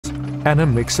and a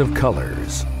mix of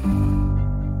colors.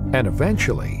 And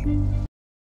eventually,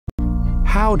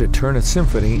 how to turn a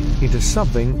symphony into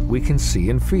something we can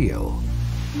see and feel.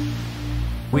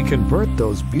 We convert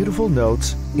those beautiful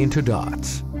notes into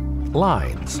dots,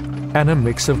 lines, and a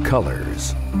mix of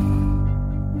colors.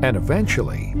 And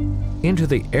eventually, into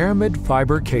the aramid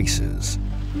fiber cases.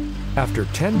 After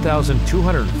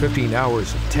 10,215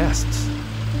 hours of tests,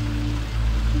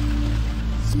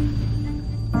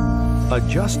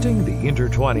 adjusting the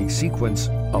intertwining sequence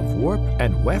of warp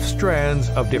and weft strands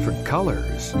of different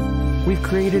colors, we've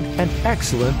created an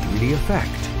excellent 3D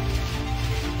effect.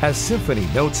 As symphony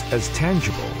notes as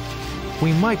tangible,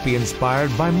 we might be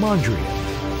inspired by Mondrian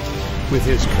with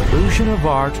his collusion of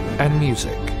art and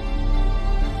music.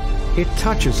 It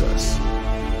touches us.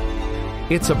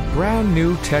 It's a brand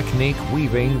new technique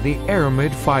weaving the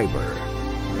aramid fiber.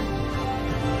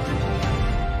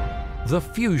 The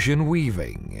fusion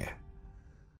weaving.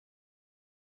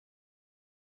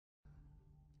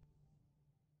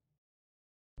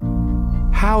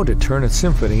 How to turn a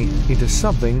symphony into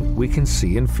something we can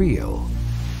see and feel.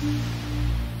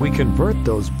 We convert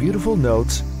those beautiful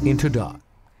notes into dots.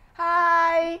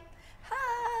 Hi!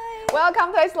 Hi!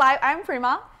 Welcome to this live. I'm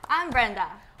Prima. I'm Brenda.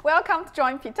 Welcome to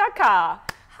join Pitaka.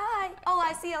 Hi! Oh,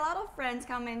 I see a lot of friends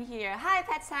come in here. Hi,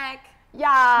 Pitaka.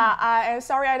 Yeah,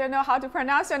 sorry I don't know how to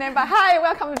pronounce your name, but hi,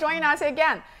 welcome to join us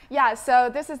again. Yeah,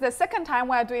 so this is the second time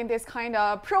we're doing this kind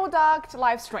of product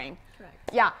live stream. Correct.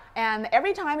 Yeah, and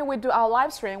every time we do our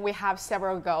live stream, we have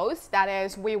several goals. That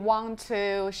is, we want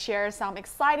to share some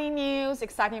exciting news,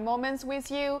 exciting moments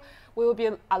with you. We will be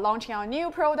launching our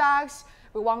new products.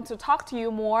 We want to talk to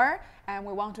you more, and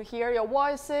we want to hear your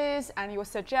voices and your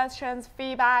suggestions,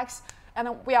 feedbacks.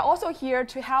 And we are also here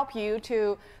to help you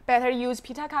to better use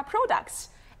Pitaka products.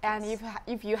 And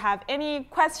if you have any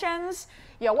questions,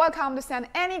 you're welcome to send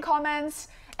any comments.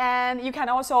 And you can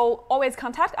also always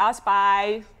contact us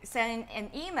by sending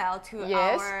an email to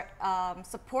our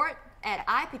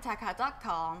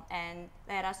support@ipitaka.com and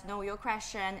let us know your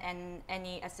question and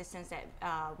any assistance that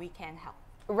we can help.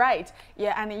 Right,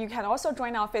 yeah, and you can also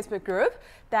join our Facebook group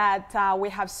that we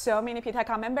have so many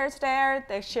Pitaka members there.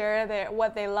 They share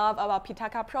what they love about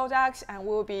Pitaka products, and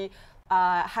we'll be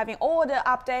having all the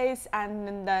updates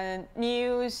and the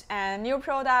news and new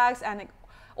products and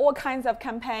all kinds of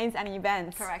campaigns and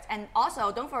events. Correct, and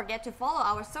also don't forget to follow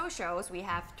our socials. We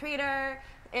have Twitter,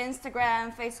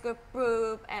 Instagram, Facebook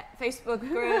group,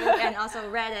 and also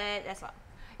Reddit as well.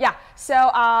 Yeah,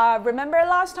 so remember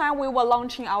last time we were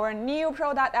launching our new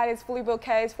product that is flipbook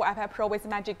case for iPad Pro with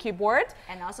Magic Keyboard.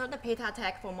 And also the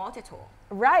Pitaka for multi-tool.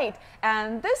 Right,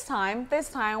 and this time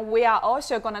we are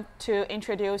also going to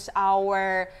introduce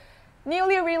our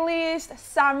newly released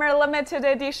summer limited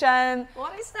edition.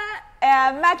 What is that?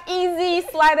 Mac Easy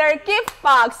Slider gift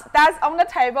box. That's on the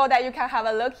table that you can have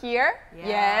a look here. Yeah,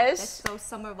 yes. That's so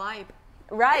summer vibe.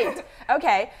 Right.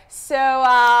 Okay. So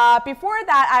before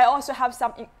that, I also have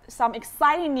some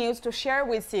exciting news to share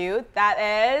with you. That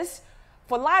is,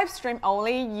 for live stream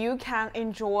only, you can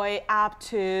enjoy up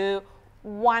to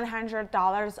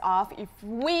 $100 off if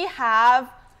we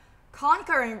have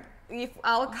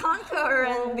our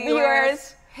concurrent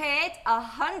viewers hit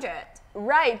 100.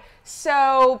 Right.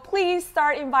 So please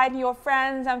start inviting your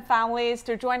friends and families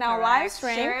to join our live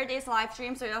stream. Share this live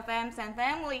stream to your friends and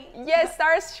family. Yes,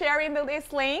 start sharing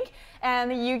this link,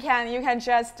 and you can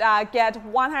just get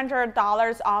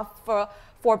 $100 off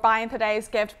for buying today's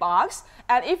gift box.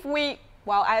 And if we,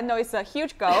 well, I know it's a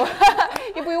huge goal.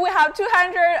 If we will have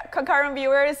 200 concurrent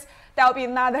viewers, that will be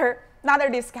another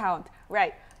discount.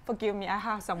 Right. Forgive me, I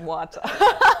have some water.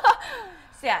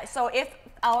 Yeah. So if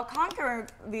our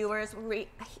concurrent viewers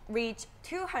reach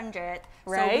 200,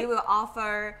 right. So we will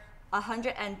offer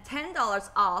 $110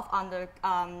 off on the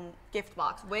gift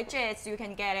box, which is you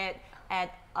can get it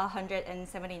at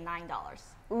 $179.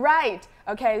 Right.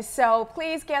 Okay. So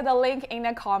please get the link in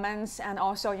the comments and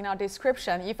also in our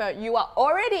description if you are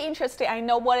already interested and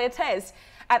know what it is.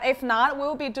 And if not,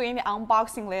 we'll be doing the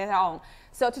unboxing later on.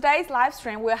 So today's live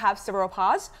stream will have several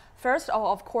parts. First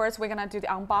of course, we're gonna do the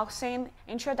unboxing,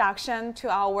 introduction to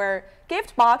our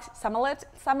gift box,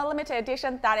 summer limited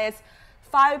edition. That is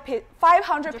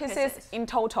 500 pieces in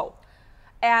total.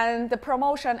 And the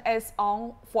promotion is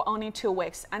on for only 2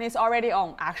 weeks, and it's already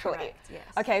on actually. Correct, yes.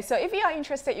 Okay, so if you are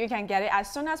interested, you can get it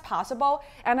as soon as possible.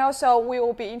 And also, we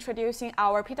will be introducing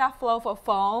our Pitaka Flow for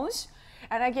phones.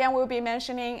 And again, we'll be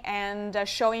mentioning and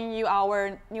showing you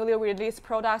our newly released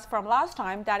products from last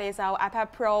time. That is our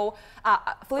iPad Pro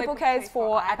flipbook case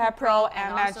for iPad Pro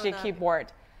and Magic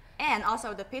Keyboard. And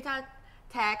also the Pitaka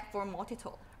for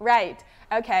multi-tool. Right.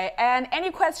 Okay. And any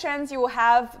questions you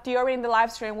have during the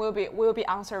live stream, we'll be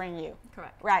answering you.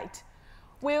 Correct. Right.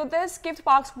 Will this gift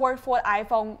box work for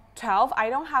iPhone 12? I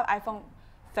don't have iPhone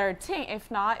 13. If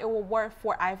not, it will work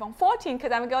for iPhone 14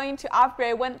 because I'm going to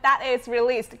upgrade when that is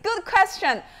released. Good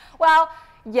question. Well,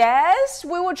 yes,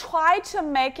 we will try to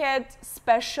make it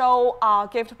special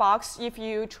gift box if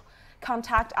you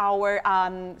contact our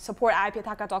support at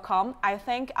pitaka.com. I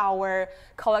think our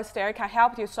colleagues there can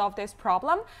help you solve this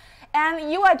problem.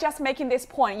 And you are just making this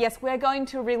point. Yes, we're going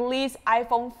to release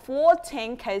iPhone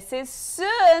 14 cases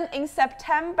soon in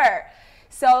September.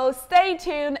 So stay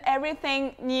tuned.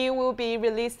 Everything new will be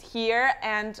released here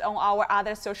and on our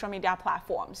other social media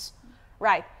platforms.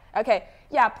 Right. Okay.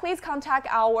 Yeah, please contact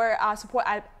our support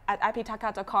at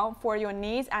ipitaka.com for your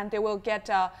needs, and they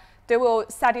will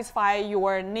satisfy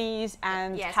your needs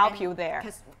and help you there.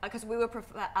 Because we will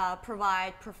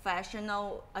provide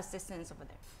professional assistance over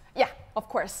there. Yeah, of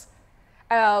course.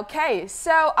 Okay,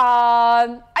 so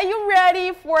are you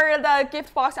ready for the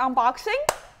gift box unboxing?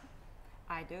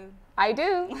 I do. I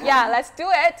do. Yeah, let's do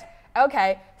it.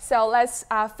 Okay, so let's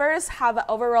first have an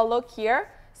overall look here.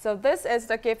 So this is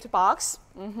the gift box.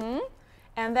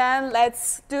 And then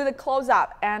let's do the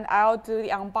close-up, and I'll do the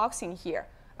unboxing here.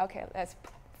 Okay, let's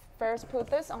first put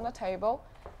this on the table,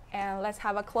 and let's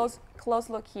have a close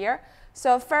look here.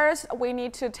 So first, we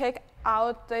need to take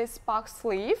out this box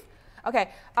sleeve. Okay,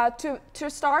 to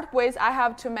start with, I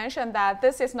have to mention that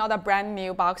this is not a brand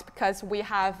new box because we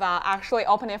have actually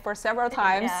opened it for several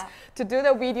times to do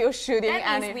the video shooting.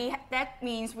 That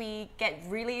means we get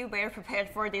really well prepared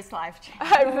for this live stream.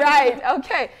 Right,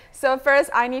 okay. So first,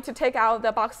 I need to take out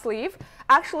the box sleeve.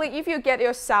 Actually, if you get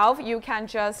yourself, you can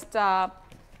just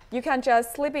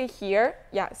slip it here.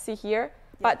 Yeah, see here.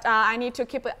 But I need to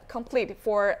keep it complete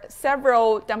for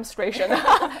several demonstrations.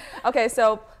 Okay,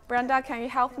 so Brenda, can you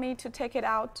help me to take it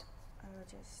out? I will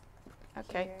just.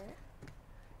 Okay.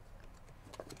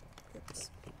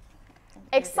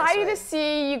 Excited Excited to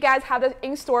see you guys have it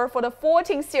in store for the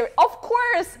 14 series. Of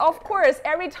course,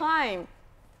 every time.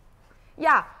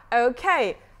 Yeah.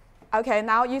 Okay. Okay.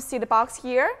 Now you see the box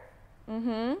here.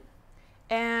 And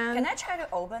can I try to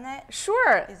open it?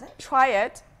 Sure. Is it? Try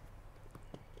it.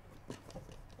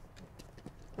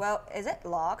 Well, is it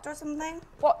locked or something?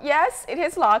 Well, yes, it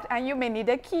is locked, and you may need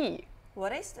a key.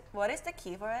 What is the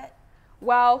key for it?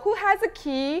 Well, who has the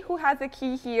key? Who has the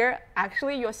key here?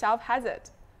 Actually, yourself has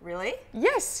it. Really?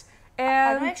 Yes. I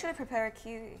And don't actually prepare a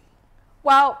key.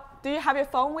 well, do you have your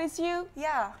phone with you?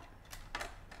 Yeah.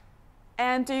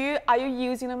 And are you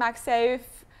using the MagSafe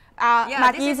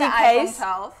Yeah, this is MagEasy the case? iPhone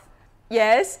 12.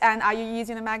 Yes. And are you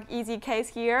using the MagEasy case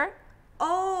here?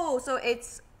 Oh,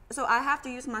 so I have to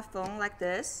use my phone like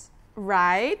this.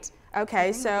 Right.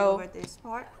 Okay. So Over this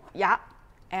part. yeah,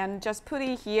 and just put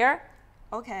it here.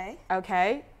 Okay.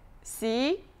 Okay.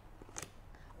 See?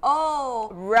 Oh.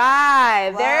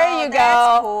 Right. There wow, you go.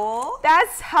 That's cool.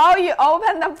 That's how you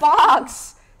open the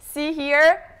box. See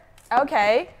here?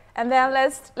 Okay. And then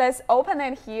let's open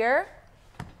it here.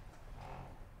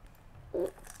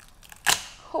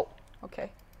 Oh, okay.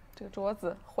 这个桌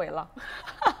子毁了。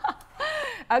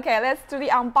Okay, let's do the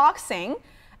unboxing.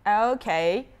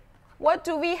 Okay. What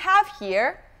do we have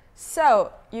here?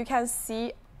 So, you can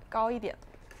see 高一点.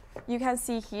 You can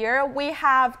see here we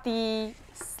have the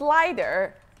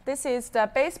slider. This is the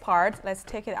base part. Let's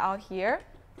take it out here.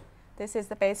 This is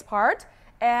the base part.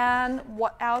 And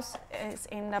what else is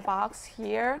in the box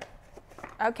here?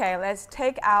 Okay, let's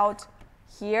take out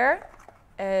here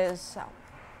is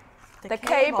the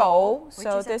cable. Which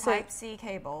So is this a Type-C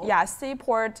cable. yeah, C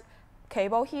port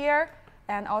cable here.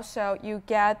 And also you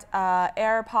get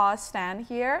AirPod stand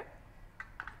here.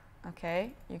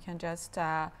 Okay, you can just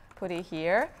put it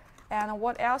here. And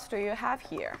what else do you have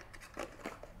here?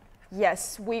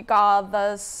 Yes, we got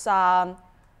this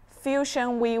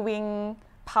Fusion weaving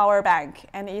power bank,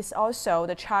 and it's also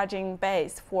the charging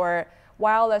base for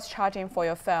wireless charging for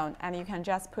your phone, and you can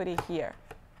just put it here.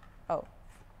 Oh,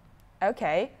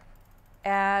 okay.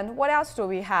 And what else do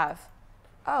we have?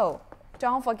 Oh,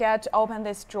 don't forget to open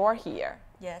this drawer here.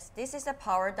 Yes, this is a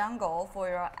power dongle for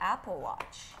your Apple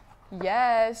Watch.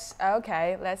 Yes,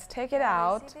 okay, let's take it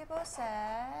out. See people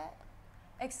said.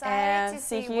 Excited And to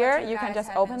see see here, what you can guys just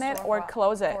have open in it store or for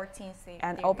close it. 14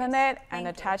 And series. open it and Thank you.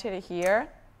 attach it here.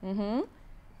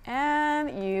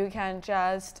 And you can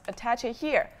just attach it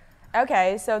here.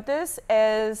 Okay, so this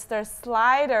is the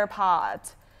slider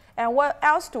part. And what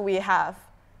else do we have?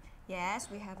 Yes,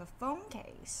 we have a phone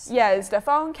case. Yes, the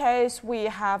phone case, we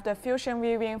have the Fusion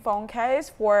Weaving phone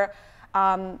case for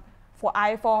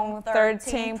iPhone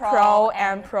 13 Pro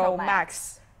and Pro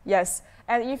Max. Yes,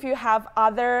 and if you have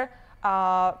other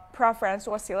preference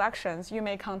or selections, you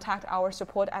may contact our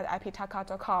support at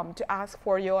pitaka.com to ask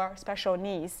for your special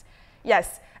needs.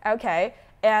 Yes, okay.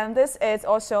 And this is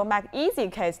also Mac Easy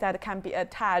case that can be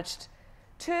attached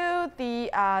to the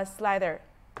slider.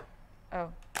 Oh.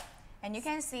 And you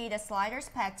can see the slider's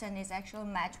pattern is actually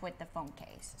matched with the phone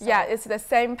case. So yeah, it's the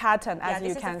same pattern as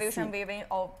you can see. Yeah, this is the fusion weaving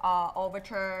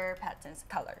overture patterns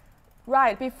color.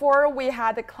 Right, before we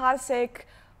had the classic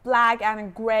black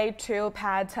and gray twill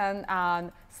pattern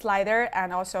slider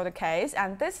and also the case.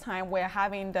 And this time we're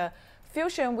having the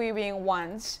fusion weaving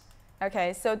ones.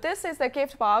 Okay, so this is the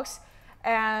gift box.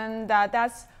 And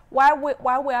that's why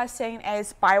we are saying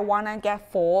is buy one and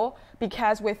get four,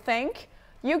 because we think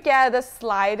you get the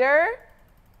slider,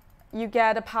 you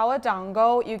get a power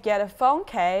dongle, you get a phone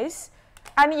case,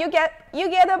 and you get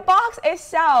the box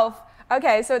itself.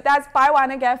 Okay, so that's buy one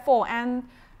and get four. And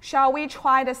shall we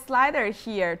try the slider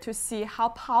here to see how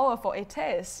powerful it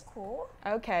is? Cool.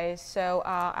 Okay, so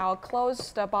I'll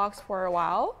close the box for a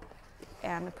while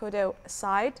and put it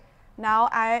aside. Now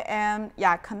I am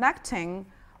connecting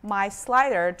my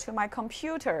slider to my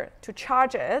computer to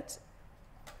charge it.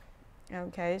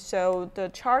 Okay, so the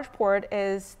charge port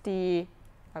is the,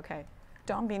 okay,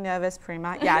 don't be nervous,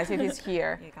 Prima. Yes, it is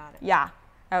here. You got it. Yeah,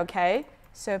 okay.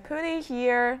 So put it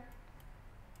here.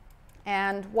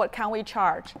 And what can we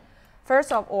charge?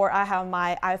 First of all, I have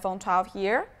my iPhone 12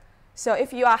 here. So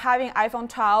if you are having iPhone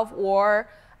 12 or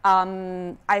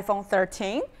iPhone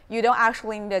 13, you don't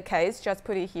actually need a case, just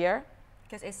put it here.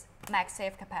 Because it's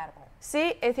MagSafe compatible.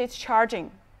 See, it is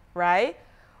charging, right?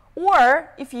 Or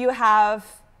if you have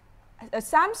a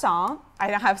Samsung,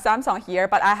 I don't have Samsung here,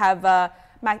 but I have a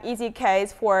Mac Easy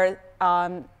case for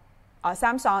a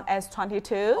Samsung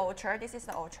S22. Ultra, this is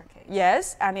the Ultra case.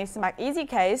 Yes, and it's Mac Easy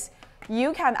case.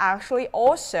 You can actually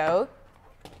also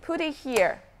put it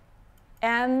here,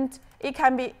 and it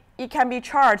can be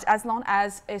charged as long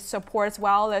as it supports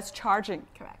wireless charging.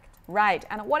 Correct. Right,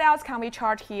 and what else can we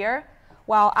charge here?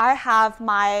 Well, I have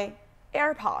my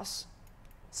AirPods.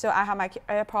 So I have my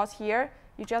AirPods here.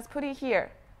 You just put it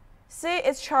here. See,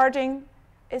 it's charging.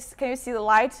 Can you see the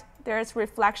light? There's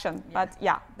reflection, but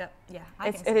yeah,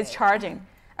 it is charging.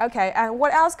 Okay, and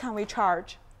what else can we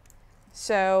charge?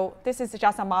 So this is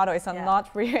just a model. It's not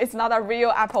real. It's not a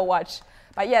real Apple Watch.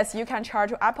 But yes, you can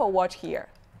charge your Apple Watch here.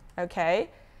 Okay,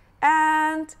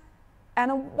 and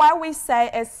why we say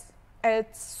it's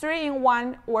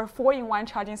 3-in-1 or 4-in-1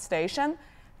 charging station,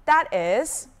 that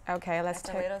is okay. Let's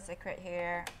take a little secret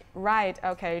here. Right.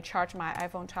 Okay. Charge my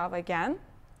iPhone 12 again.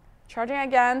 Charging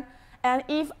again. And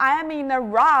if I am in a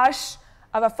rush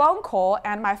of a phone call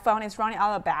and my phone is running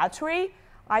out of battery,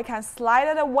 I can slide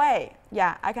it away.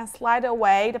 Yeah, I can slide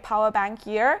away the power bank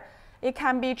here. It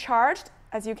can be charged.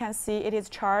 As you can see, it is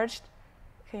charged.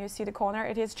 Can you see the corner?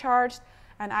 It is charged.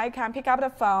 And I can pick up the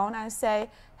phone and say,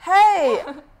 hey,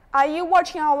 are you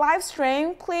watching our live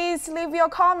stream? Please leave your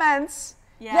comments.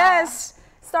 Yeah. Yes.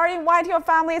 Start invite your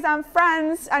families and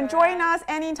friends and join us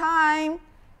anytime.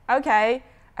 Okay.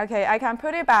 Okay, I can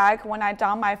put it back when I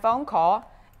done my phone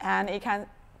call, and it can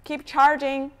keep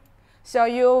charging. So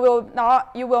you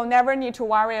will never need to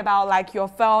worry about like your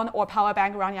phone or power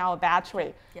bank running out of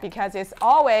battery, because it is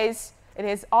always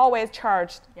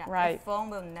charged. Yeah, right. The phone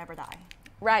will never die.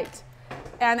 Right.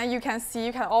 And then you can see,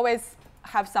 you can always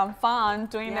have some fun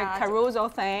doing the carousel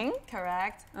thing.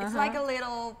 Correct. It's like a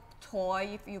little toy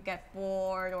if you get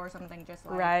bored or something, just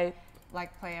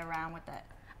like play around with it.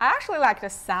 I actually like the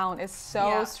sound. It's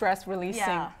so stress releasing.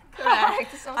 Yeah,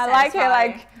 correct. So I like it,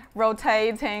 like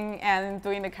rotating and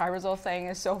doing the carousel thing.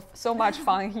 Is so much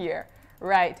fun here.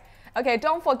 Right. Okay,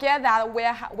 don't forget that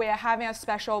we're having a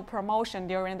special promotion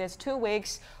during these 2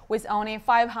 weeks with only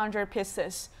 500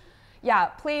 pieces. Yeah,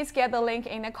 please get the link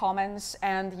in the comments,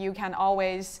 and you can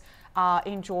always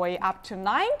enjoy up to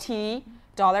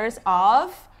 $90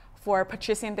 off for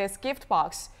purchasing this gift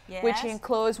box, which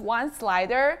includes one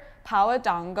slider, power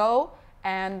dongle,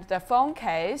 and the phone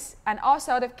case, and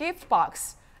also the gift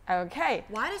box. Okay.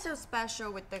 Why is it so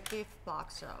special with the gift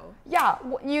box though? Yeah,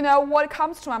 you know what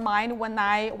comes to my mind when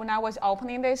I was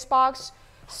opening this box.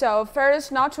 So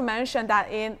first, not to mention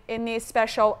that in this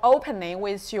special opening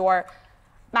with your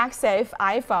MagSafe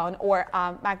iPhone or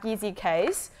Mac Easy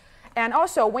case, and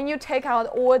also when you take out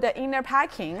all the inner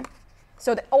packing.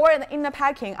 So all the inner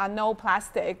packing are no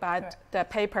plastic, but the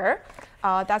paper.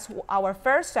 That's our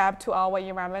first step to our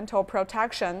environmental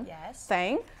protection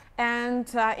thing. And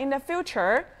in the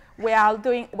future, we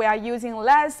are using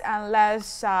less and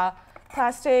less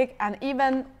plastic, and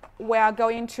even we are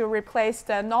going to replace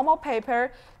the normal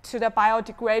paper to the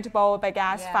biodegradable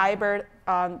bagasse fiber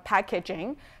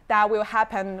packaging. that will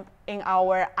happen in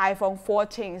our iPhone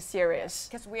 14 series.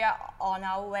 Because we are on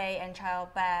our way and try our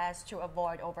best to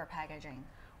avoid overpackaging.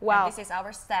 Wow. And this is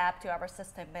our step to our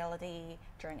sustainability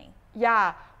journey.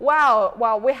 Yeah. Wow.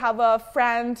 Well, we have a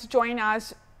friend join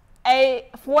us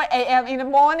 4 a.m. in the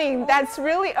morning. That's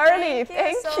really early.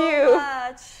 Thank you so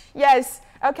much. Yes.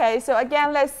 Okay. So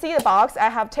again, let's see the box. I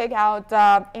have taken out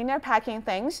the inner packing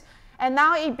things, and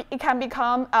now it can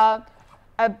become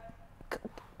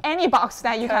any box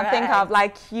that you can think of.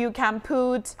 Like you can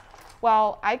put,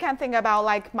 well, I can think about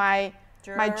like my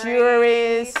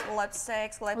jewelries,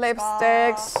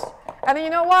 lipsticks. And you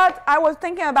know what? I was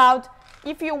thinking about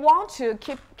if you want to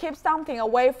keep something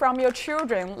away from your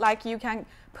children, like you can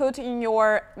put in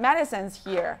your medicines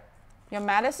here. Your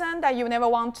medicine that you never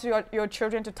want your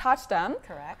children to touch them.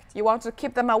 Correct. You want to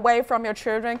keep them away from your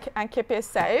children and keep it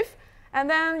safe. And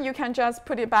then you can just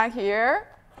put it back here.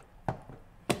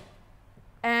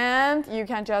 And you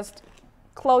can just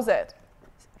close it.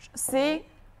 See?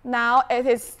 Now it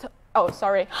is, oh,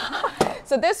 sorry.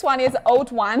 So this one is the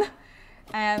old one.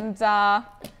 And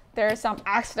there's some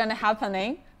accident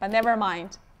happening, but never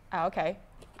mind. Okay,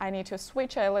 I need to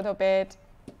switch it a little bit.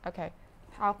 Okay,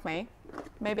 help me.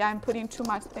 Maybe I'm putting too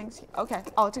much things here. Okay,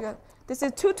 oh, this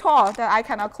is too tall that I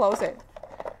cannot close it.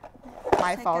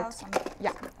 My fault.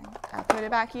 Yeah, I put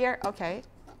it back here. Okay.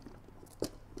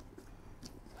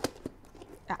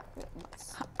 Yeah.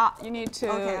 You need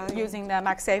to using the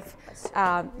MagSafe.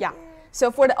 Yeah. So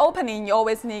for the opening, you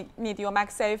always need your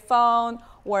MagSafe phone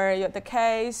or the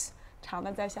case. 长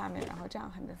的在下面，然后这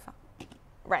样横着放。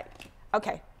Right.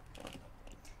 Okay.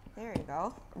 There you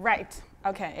go. Right.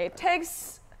 Okay. It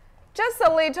takes just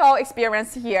a little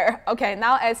experience here. Okay.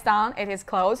 Now it's done. It is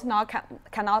closed. Now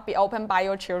cannot be opened by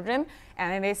your children,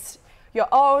 and it is your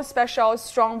own special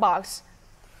strong box.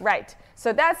 Right.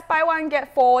 So that's buy one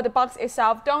get four. The box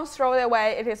itself, don't throw it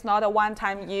away. It is not a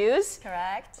one-time use.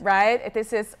 Correct. Right.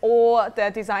 This is all the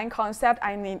design concept.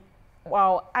 I mean,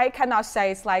 well, I cannot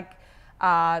say it's like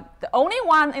the only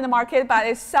one in the market, but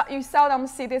you seldom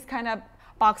see this kind of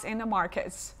box in the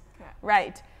markets. Correct.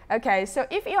 Right. Okay. So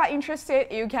if you are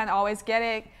interested, you can always get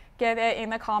it in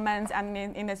the comments and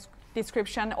in the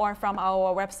description or from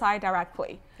our website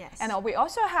directly. Yes. And we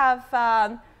also have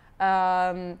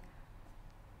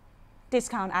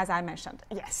discount, as I mentioned.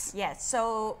 Yes. Yes.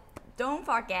 So don't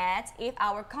forget, if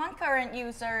our concurrent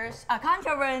viewers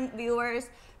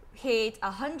hit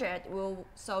 100,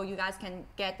 so you guys can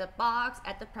get the box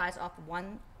at the price of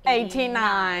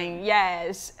 $189.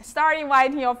 Yes. Start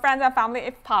inviting your friends and family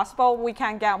if possible. We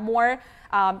can get more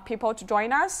people to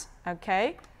join us.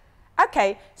 Okay.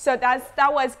 Okay. So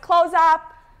that was close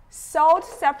up, sold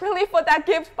separately for that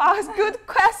gift box. Good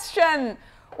question.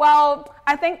 Well,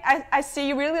 I think I see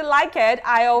you really like it.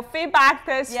 I'll feedback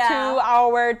this to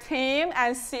our team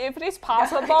and see if it is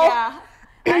possible. Yeah.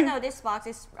 I know this box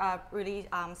is really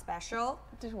special.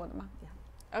 Yeah.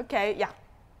 Okay, yeah.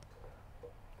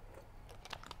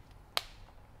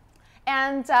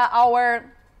 And our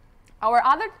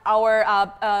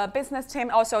business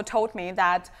team also told me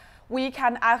that we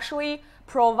can actually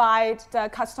provide the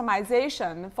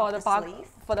customization for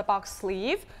the box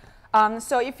sleeve.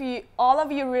 So if all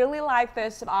of you really like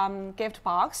this gift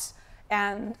box,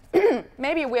 and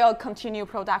maybe we'll continue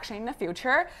production in the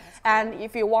future. And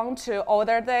if you want to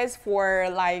order this for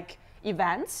like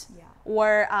events,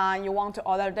 or you want to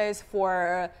order this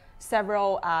for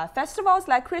several festivals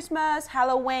like Christmas,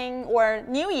 Halloween, or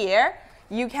New Year,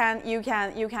 you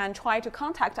can try to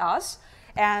contact us.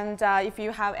 And if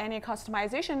you have any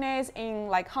customization needs in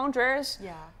like hundreds,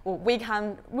 we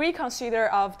can reconsider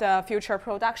of the future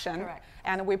production. Correct.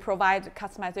 And we provide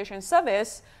customization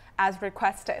service as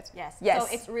requested. Yes. Yes. So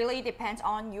it really depends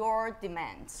on your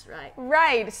demands, right?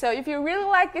 Right. So if you really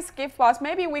like this gift box,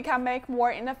 maybe we can make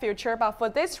more in the future. But for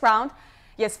this round,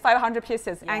 yes, 500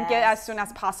 pieces and get as soon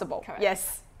as possible. Correct.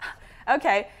 Yes.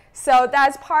 Okay. So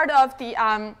that's part of the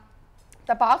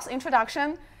box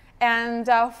introduction. And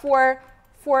for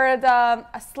the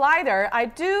slider, I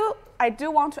do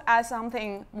want to add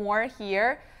something more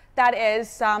here. That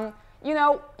is, you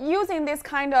know, using this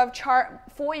kind of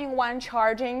 4-in-1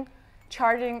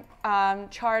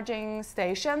 charging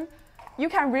station, you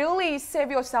can really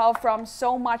save yourself from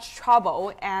so much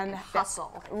trouble and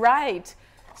hustle. Right.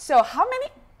 So how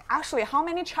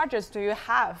many chargers do you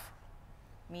have?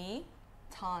 Me?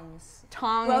 Tons.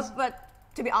 Tons. Well, but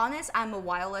to be honest, I'm a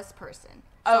wireless person.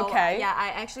 So, okay. Yeah, I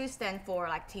actually stand for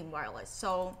like Team Wireless,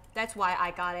 so that's why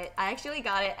I got it. I actually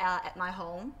got it at my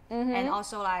home, and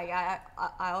also like I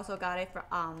also got it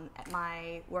from at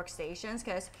my workstations,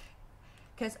 because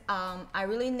because I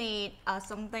really need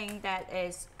something that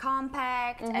is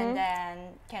compact and then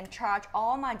can charge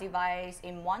all my device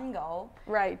in one go.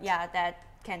 Right. Yeah, that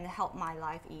can help my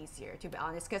life easier, to be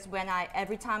honest. Because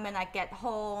every time when I get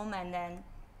home and then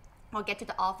I'll get to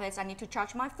the office, I need to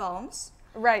charge my phones,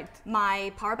 Right.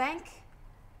 my power bank,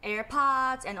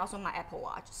 AirPods, and also my Apple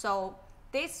Watch. So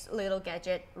this little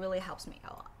gadget really helps me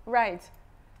a lot. Right.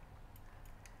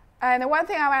 And one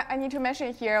thing I need to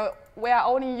mention here, we are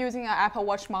only using an Apple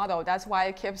Watch model. That's why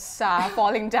it keeps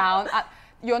falling down.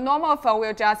 Your normal phone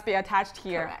will just be attached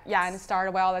here. Correct. Yeah, and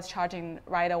start wireless charging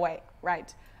right away.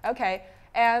 Right. Okay.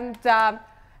 And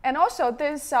also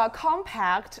this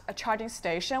compact charging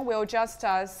station will just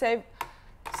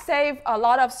save a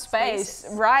lot of space.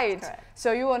 Spaces. Right. Correct.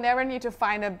 So you will never need to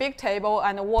find a big table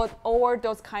and all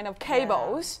those kind of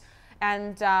cables.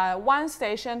 And one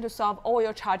station to solve all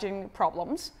your charging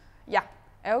problems. Yeah,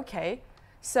 okay.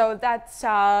 So that's,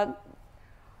 well,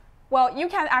 you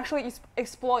can actually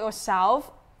explore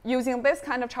yourself using this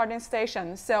kind of charging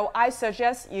station. So I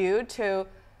suggest you to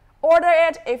order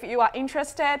it if you are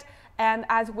interested. And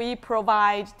as we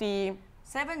provide the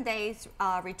 7 days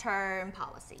return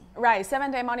policy. right,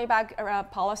 7-day money back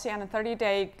policy and a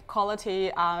 30-day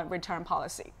quality return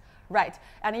policy. Right,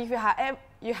 and if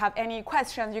you have any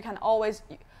questions, you can always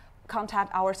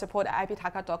contact our support at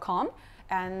pitaka.com,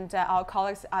 and our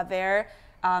colleagues are there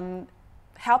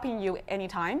helping you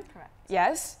anytime. Correct.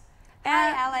 Yes. Hi,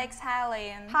 And Alex. Hi,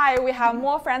 Liam. hi, we have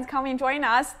more friends coming join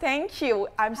us. Thank you.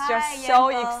 I'm Hi, just so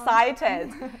Yanfeng.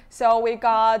 excited. So we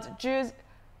got Juice.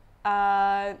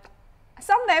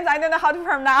 Some names I don't know how to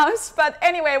pronounce, but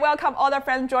anyway, welcome all the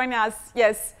friends joining us.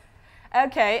 Yes.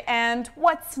 Okay, and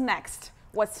what's next?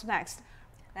 What's next?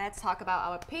 Let's talk about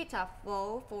our Pita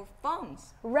Flow for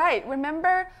phones. Right.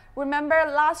 Remember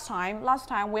last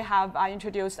time we have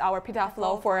introduced our Pita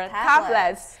Flow for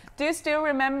tablets. Do you still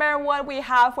remember what we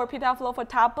have for Pita Flow for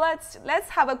tablets? Let's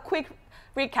have a quick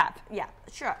recap. Yeah,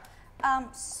 sure.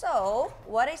 So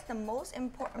what is the most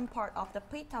important part of the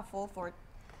Pita Flow for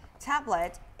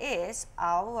tablet is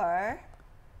our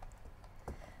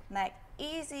Mac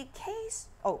Easy case.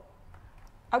 Oh,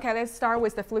 Okay, let's start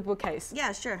with the flipbook case.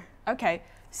 yeah, sure. Okay,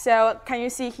 so can you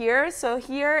see here? So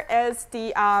here is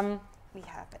the We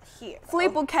have it here.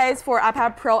 flipbook case for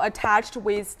iPad Pro attached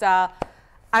with the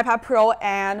iPad Pro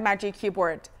and Magic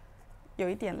Keyboard. 有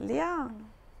一点亮，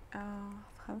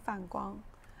很反光.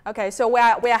 Okay, so we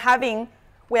are having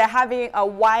a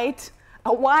white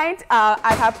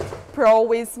iPad Pro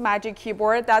with Magic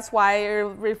Keyboard. That's why it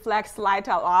reflects light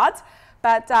a lot.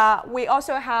 But we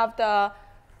also have the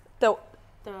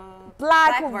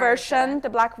black version, the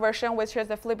black version, which is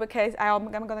the flipbook case.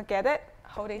 I'm gonna get it.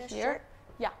 Hold it Yes, here. sure.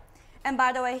 Yeah. And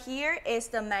by the way, here is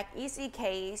the Mac Easy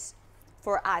case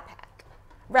for iPad.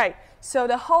 Right. So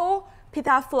the whole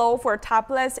Pita Flow for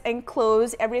tablets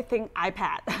includes everything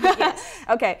iPad. Yes.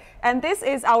 Okay. And this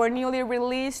is our newly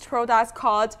released product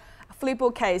called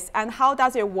Flipbook Case. And how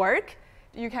does it work?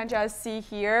 You can just see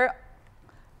here.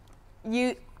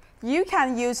 You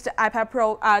can use the iPad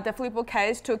Pro, the Flipbook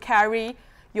Case to carry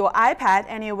your iPad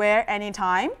anywhere,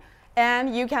 anytime.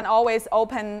 And you can always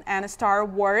open and start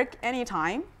work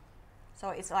anytime. So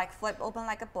it's like flip open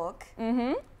like a book.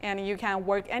 And you can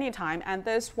work anytime. And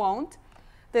this won't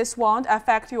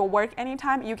affect your work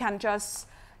anytime. You can just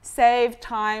save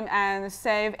time and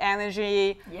save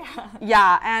energy. Yeah.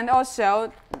 Yeah, and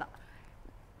also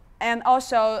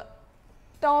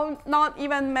don't not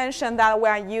even mention that we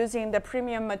are using the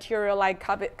premium material like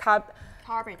carbon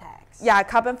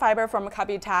fiber from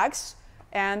Capitax.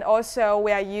 And also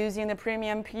we are using the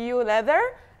premium PU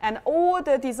leather, and all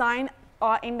the design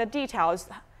are in the details.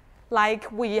 Like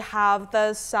we have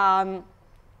this side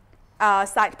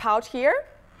pouch here,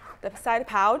 the side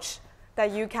pouch that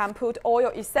you can put all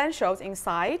your essentials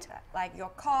inside. Like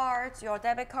your cards, your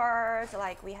debit cards,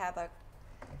 like we have a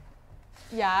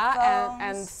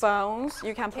and phones.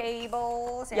 You can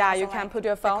cables. And yeah, also you can like put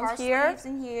your the phones card here. sleeves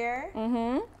in here.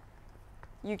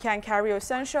 You can carry your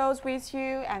essentials with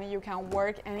you, and you can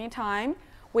work anytime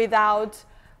without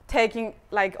taking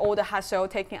like all the hassle,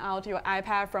 taking out your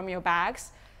iPad from your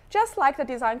bags. Just like the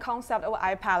design concept of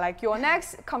iPad, like your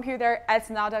next computer is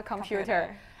not a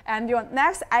computer. And your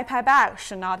next iPad bag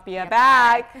should not be a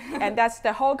bag. And that's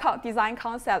the whole design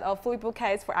concept of Flipbook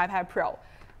Case for iPad Pro.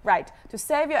 Right, to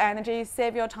save your energy,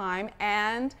 save your time,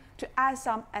 and to add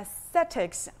some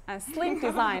aesthetics and sleek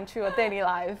design to your daily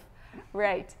life.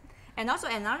 Right. And also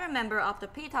another member of the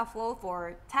Pita Flow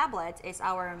for tablet is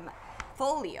our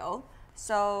Folio.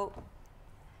 So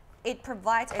it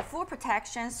provides a full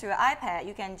protection to your iPad.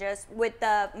 You can just, with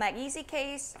the Mac Easy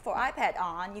case for iPad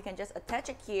on, you can just attach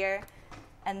it here,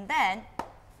 and then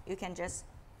you can just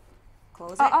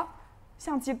close it.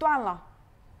 相机断了。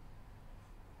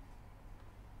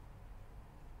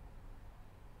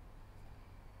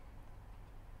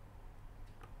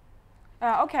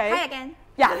Okay. Hi again.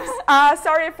 Yes.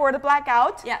 Sorry for the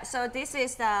blackout. Yeah, so this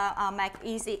is the Mac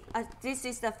Easy. This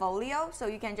is the folio, so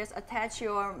you can just attach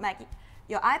your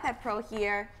iPad Pro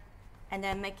here, and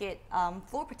then make it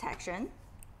full protection.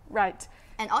 Right.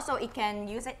 And also, it can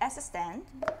use it as a stand,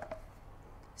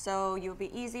 so it'll be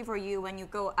easy for you when you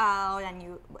go out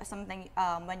and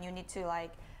when you need to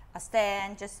like a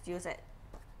stand, just use it.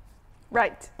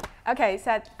 Right. Okay.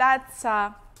 So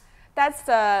that's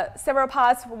the several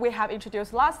parts we have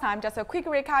introduced last time. Just a quick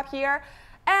recap here.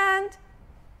 And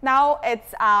now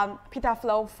it's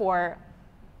Pitaflow for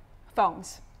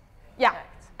phones. Yeah. Correct.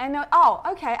 And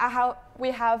okay.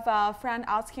 We have a friend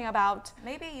asking about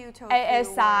Maybe you told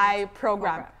ASI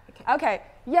program. Okay.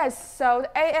 Yes. So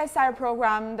the ASI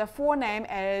program, the full name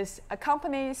is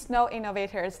Accompany Snow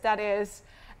Innovators. That is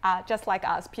just like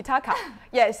us, Pitaka.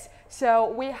 Yes.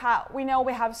 So we know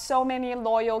we have so many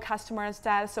loyal customers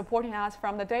that are supporting us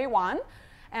from the day one,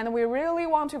 and we really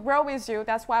want to grow with you.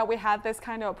 That's why we have this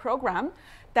kind of program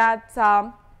that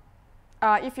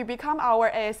if you become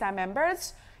our ASI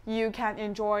members, you can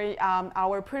enjoy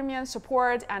our premium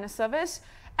support and service,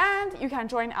 and you can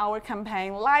join our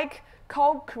campaign like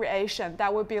co-creation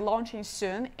that will be launching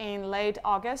soon in late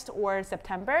August or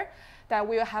September. That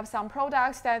we will have some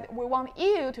products that we want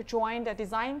you to join the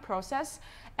design process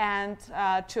and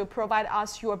to provide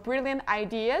us your brilliant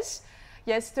ideas.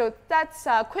 Yes, so that's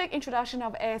a quick introduction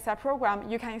of ASI program.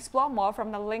 You can explore more from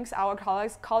the links our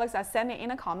colleagues are sending in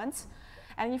the comments.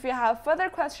 And if you have further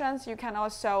questions, you can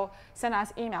also send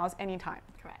us emails anytime.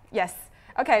 Correct. Yes.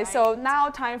 Okay, right. So now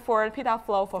time for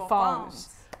Pitaflow for phones.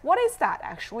 What is that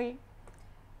actually?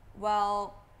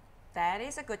 Well, that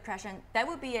is a good question. That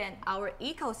would be in our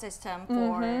ecosystem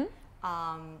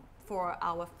for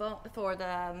our phone, for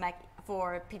the Mac,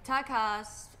 for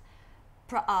Pitaka's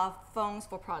phones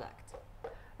for product.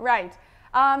 Right.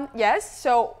 Yes.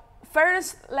 So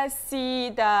first, let's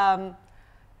see the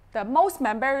most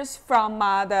members from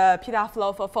the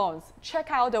Pitaflow for phones.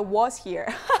 Check out the walls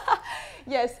here.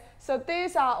 Yes. So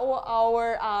these are all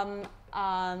our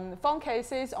phone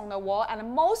cases on the wall,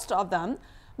 and most of them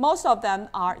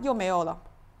are 又没有了.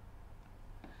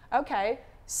 Okay.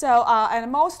 So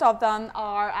and most of them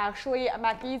are actually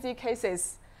Mac Easy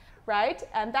cases, right?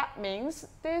 And that means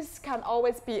this can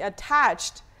always be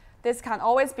attached. This can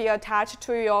always be attached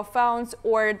to your phones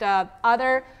or the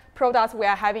other products we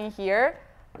are having here,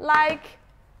 like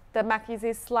the Mac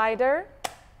Easy slider,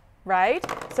 right?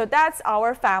 So that's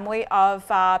our family of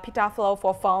Pitaflow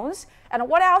for phones. And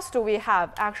what else do we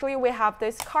have? Actually, we have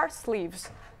these card sleeves.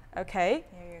 Okay.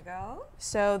 Here you go.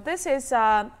 So this is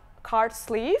a card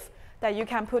sleeve that you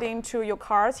can put into your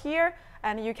cards here,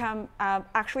 and you can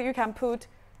actually you can put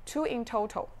 2 in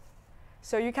total.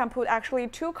 So you can put actually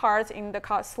 2 cards in the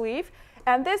card sleeve,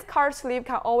 and this card sleeve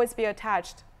can always be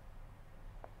attached.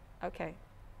 Okay,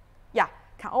 yeah,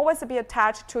 can always be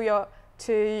attached to your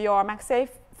MagSafe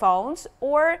phones,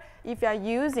 or if you are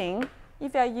using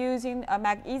a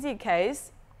Mac Easy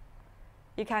case,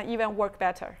 it can even work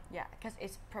better. Yeah, because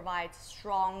it provides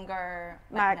stronger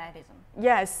magnetism.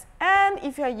 Yes, and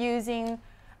if you're using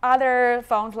other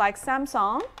phones like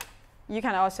Samsung, you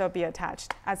can also be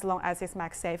attached as long as it's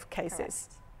MagSafe cases,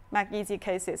 Mac Easy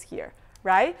cases here,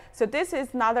 right? So this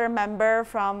is another member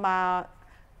from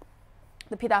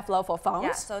the Pitaflow for phones.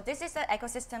 Yeah, so this is the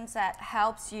ecosystem that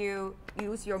helps you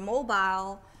use your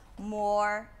mobile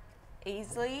more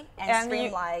easily and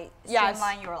streamline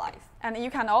your life. And you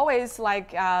can always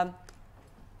like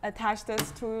attach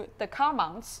this to the car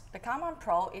mounts. The Car Mount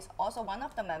Pro is also one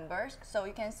of the members. So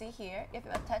you can see here, if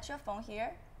you attach your phone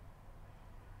here,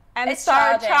 and it's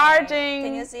start charging.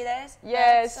 Can you see this?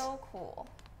 Yes. That's so cool.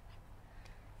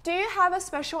 Do you have a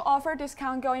special offer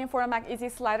discount going for a Mac Easy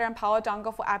slider and power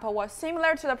dongle for Apple Watch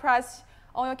similar to the price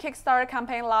on your Kickstarter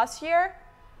campaign last year?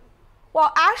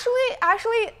 Well,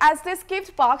 actually, as this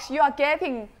gift box, you are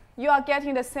getting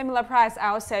the similar price,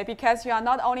 I would say, because you are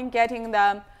not only getting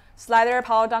the slider,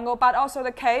 power dongle, but also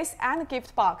the case and the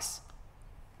gift box.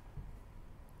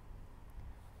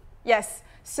 Yes,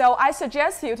 so I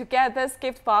suggest you to get this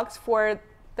gift box for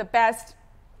the best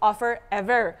offer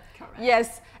ever. Correct.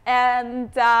 Yes,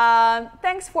 and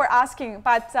thanks for asking,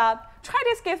 but try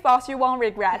this gift box, you won't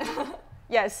regret.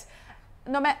 Yes,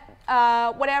 no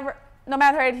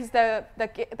matter it is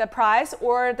the price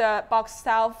or the box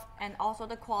itself. And also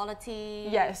the quality.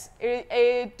 Yes,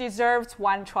 it deserves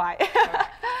one try.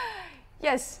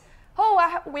 Yes.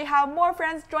 Oh, we have more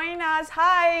friends joining us.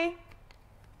 Hi.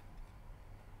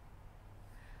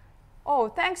 Oh,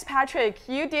 thanks, Patrick.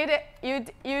 You did it. You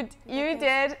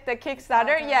did the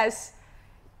Kickstarter. Yes.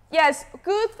 Yes,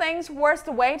 good things worth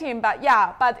waiting, but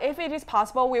yeah, but if it is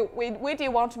possible, we do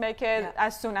want to make it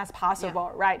as soon as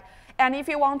possible, right? And if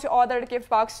you want to order the gift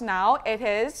box now, it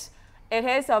is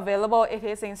available, it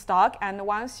is in stock, and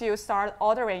once you start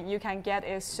ordering, you can get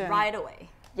it soon. Right away.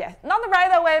 Yes, not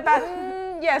right away, but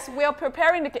yes, we are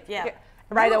preparing the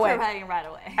right away. Preparing right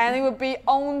away. And it will be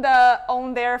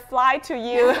on their flight to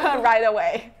you right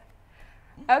away.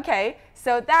 Okay,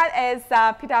 so that is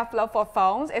Pitaflow for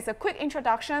phones. It's a quick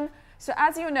introduction. So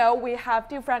as you know, we have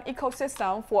different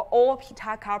ecosystem for all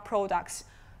Pitaka products.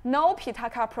 No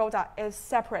Pitaka product is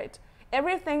separate.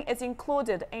 Everything is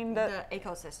included in the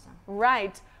ecosystem.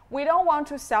 Right. We don't want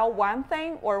to sell one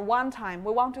thing or one time.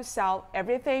 We want to sell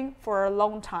everything for a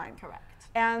long time. Correct.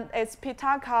 And it's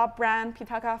Pitaka brand,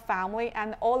 Pitaka family,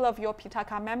 and all of your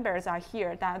Pitaka members are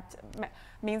here. That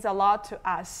means a lot to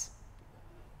us.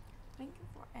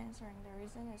 Answering the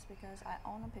reason is because I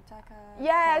own a Pitaka.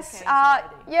 Yes,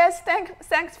 yes.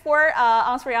 Thanks for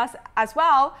answering us as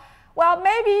well. Well,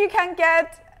 maybe you can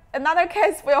get another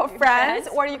case for your friends,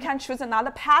 or you can choose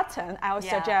another pattern. I would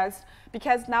suggest,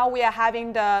 because now we are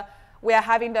having the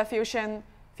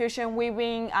fusion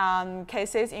weaving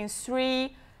cases in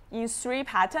three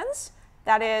patterns.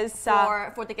 That is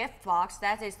for the gift box.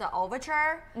 That is the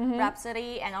Overture,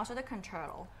 Rhapsody, and also the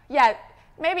Concerto. Yeah.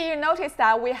 Maybe you noticed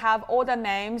that we have all the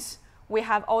names. We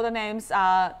have all the names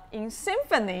in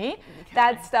symphony.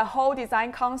 That's the whole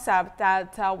design concept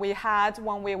that we had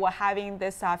when we were having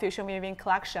this fusion weaving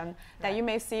collection that you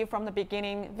may see from the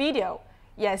beginning video.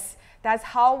 Yes, that's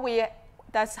how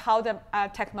the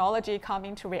technology come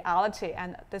into reality,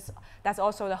 and that's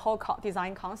also the whole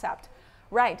design concept.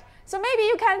 Right. So maybe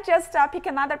you can just pick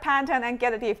another pattern and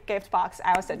get a gift box.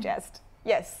 I would suggest.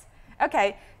 Yes.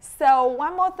 Okay, so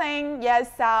one more thing,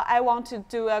 yes, I want to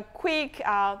do a quick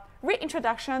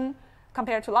reintroduction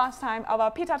compared to last time of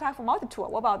our Pitaka for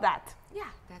multi-tool. What about that? Yeah,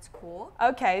 that's cool.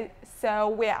 Okay, so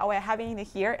we're having it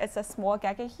here. It's a small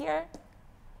gaggy here.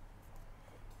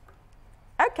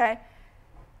 Okay,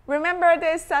 remember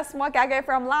this small gaggy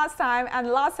from last time, and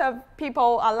lots of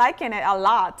people are liking it a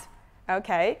lot.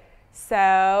 Okay,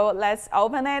 so let's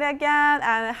open it again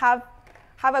and have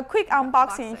a quick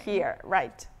unboxing here,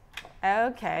 right?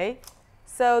 Okay,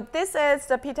 so this is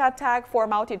the Pitaka for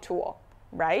multi-tool,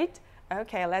 right?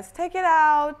 Okay, let's take it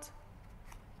out.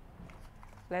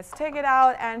 Let's take it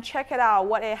out and check it out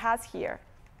what it has here.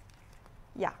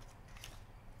 Yeah,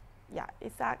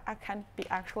 I can be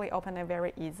actually open it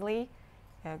very easily.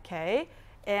 Okay,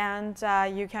 and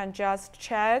you can just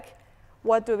check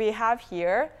what do we have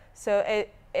here. So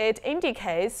it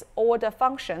indicates all the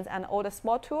functions and all the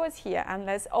small tools here. And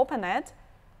let's open it.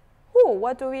 Ooh,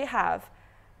 what do we have?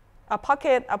 A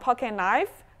pocket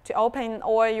knife to open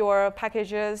all your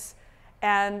packages,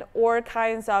 and all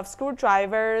kinds of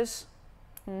screwdrivers.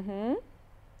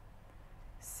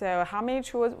 So how many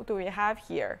tools do we have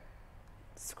here?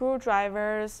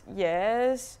 Screwdrivers,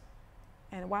 yes.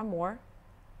 And one more.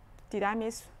 Did I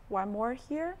miss one more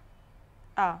here?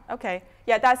 Okay.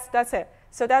 Yeah, that's it.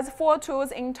 So that's 4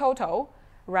 tools in total,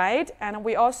 right? And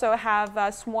we also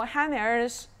have small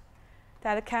hangers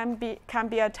that can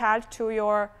be attached to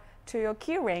your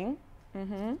key ring.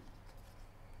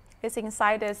 It's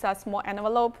inside this small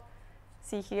envelope.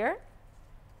 See here.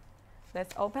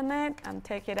 Let's open it and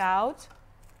take it out.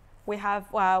 We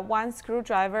have one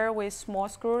screwdriver with small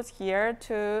screws here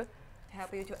to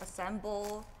help you to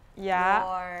assemble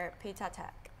your Pitaka.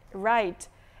 Right.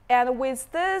 And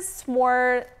with this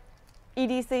more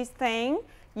EDC thing,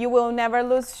 you will never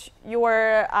lose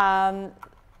your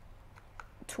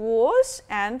tools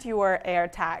and your air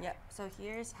tag. Yep. So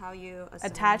here's how you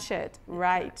attach it.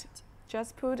 Right.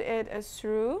 Just put it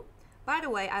through. By the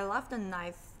way, I love the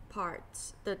knife part,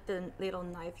 the little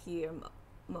knife here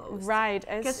most. Right.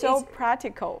 It's so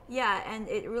practical. Yeah, and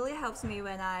it really helps me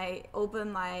when I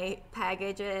open my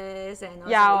packages and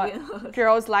also,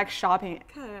 girls like shopping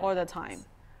all the time.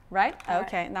 Right?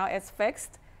 Okay, now it's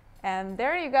fixed. And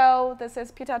there you go. This is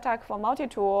Pitaka for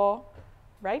multi-tool.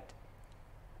 Right?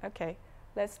 Okay.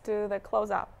 Let's do the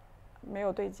close-up. 没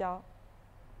有对焦.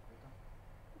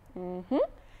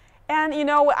 And you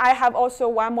know, I have also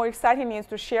one more exciting news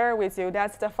to share with you.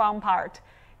 That's the fun part.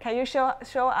 Can you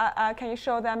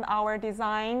show them our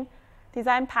design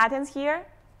patterns here?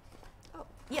 Oh,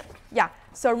 yep. Yeah.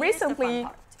 So recently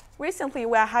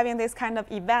we are having this kind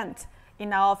of event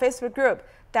in our Facebook group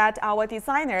that our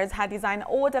designers had designed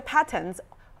all the patterns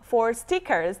for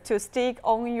stickers to stick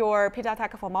on your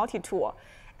Pitaka for multi-tool.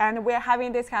 And we're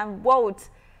having this kind of vote.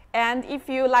 And if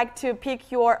you like to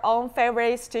pick your own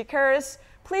favorite stickers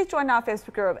please join our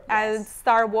Facebook group and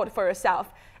start vote for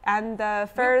yourself. And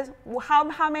first,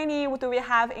 how many do we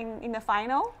have in the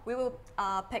final? We will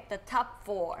pick the top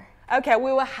 4. Okay,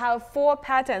 we will have 4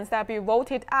 patterns that will be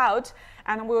voted out,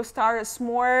 and we'll start a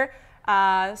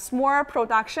small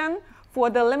production for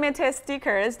the limited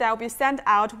stickers that will be sent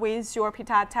out with your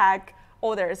Pitaka tag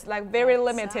orders, like very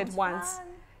limited ones. Fun.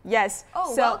 Yes.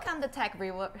 Oh, so, welcome the tech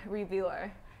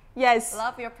reviewer. Yes.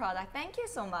 Love your product. Thank you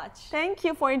so much. Thank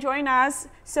you for joining us.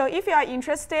 So if you are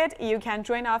interested, you can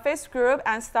join our Facebook group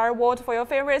and start vote for your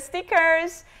favorite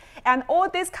stickers. And all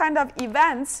these kind of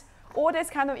events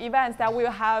that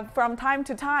we'll have from time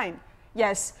to time.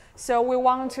 Yes. So we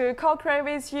want to co-create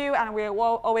with you, and we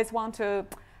will always want to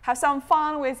have some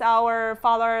fun with our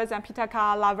followers and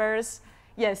Pitaka lovers.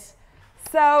 Yes.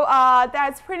 So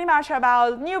that's pretty much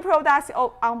about new products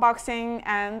unboxing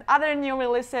and other new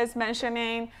releases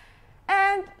mentioning.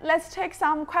 And let's take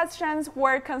some questions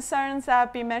or concerns that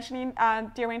have been mentioning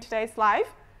during today's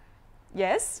live.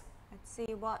 Yes. Let's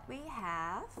see what we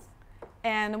have.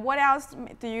 And what else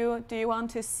do you want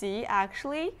to see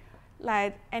actually?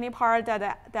 Like any part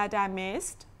that I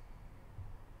missed?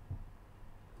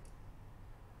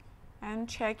 I'm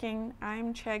checking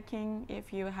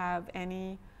if you have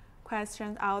any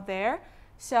questions out there.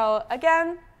 So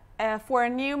again, for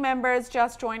new members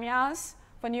just joining us,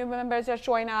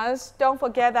 don't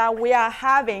forget that we are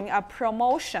having a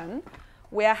promotion.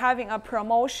 We are having a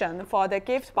promotion for the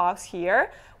gift box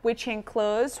here, which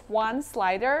includes one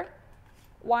slider,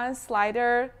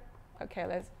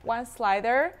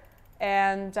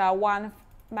 and one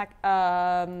Mac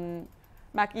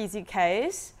Easy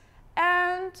case,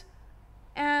 and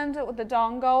the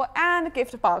dongle and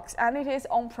gift box, and it is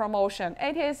on promotion.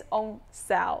 It is on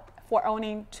sale for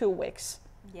only 2 weeks.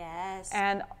 Yes.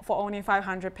 And for only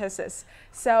 500 pieces.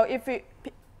 So if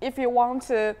you want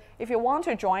to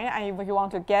join and if you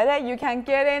want to get it, you can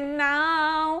get it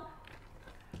now,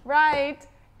 right?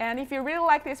 And if you really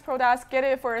like these products, get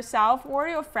it for yourself or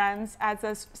your friends as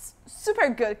a super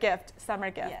good gift,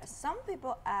 summer gift. Yes. Some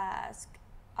people ask,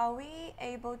 are we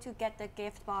able to get the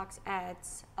gift box at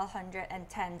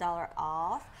 $110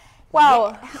 off?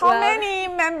 Well, how many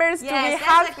members do we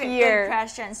have that's a here? Good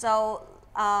question. So,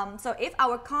 so if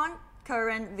our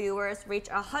current viewers reach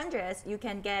 100, you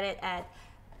can get it at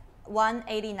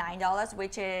 $189,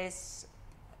 which is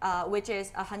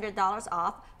 $100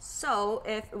 off. So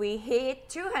if we hit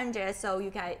 200, so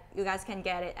you guys can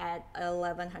get it at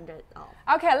 $1,100 off.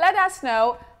 Okay, let us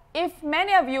know. If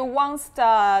many of you want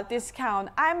the discount,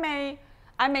 I may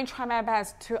try my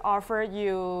best to offer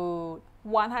you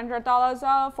 $100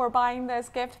 off for buying this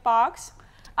gift box.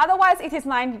 Otherwise, it is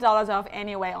 $90 off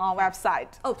anyway on our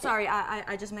website. Oh, sorry,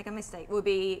 I just make a mistake. It will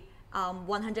be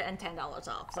 $110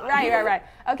 off. Sorry. Right.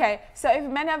 Okay, so if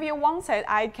many of you want it,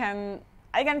 I can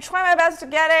try my best to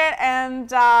get it, and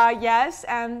yes,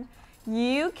 and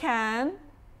you can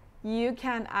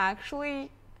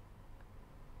actually.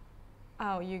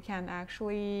 Oh, you can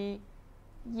actually,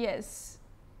 yes.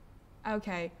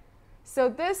 Okay, so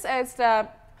this is the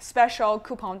special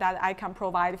coupon that I can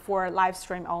provide for live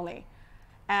stream only.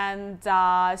 And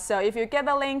so if you get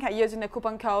the link using the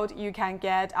coupon code, you can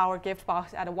get our gift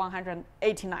box at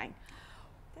 $189,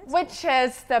 which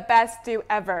is the best deal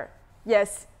ever.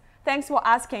 Yes, thanks for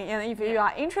asking. And if you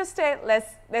are interested,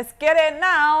 let's get it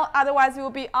now. Otherwise, it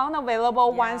will be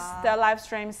unavailable once the live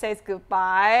stream says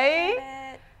goodbye.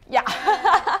 Yeah.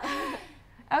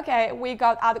 Okay, we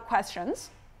got other questions.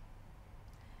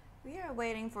 We are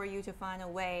waiting for you to find a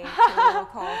way to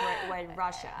cooperate with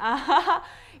Russia.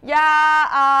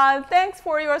 Yeah, thanks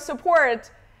for your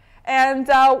support. And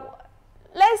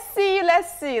let's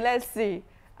see.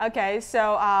 Okay,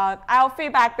 so I'll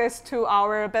feedback this to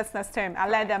our business team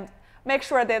and let them make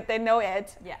sure that they know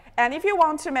it. Yeah. And if you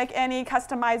want to make any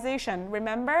customization,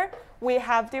 remember we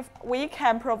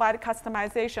can provide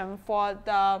customization for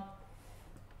the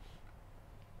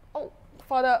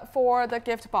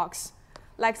gift box.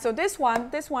 Like so, this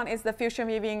one is the fusion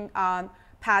weaving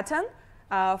pattern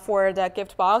for the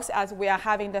gift box, as we are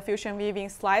having the fusion weaving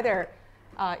slider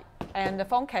and the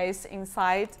phone case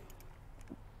inside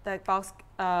the box,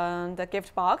 the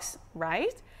gift box,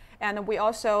 right? And we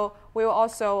will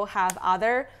also have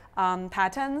other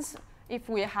patterns if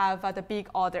we have the big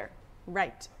order,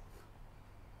 right?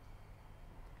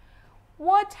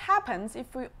 What happens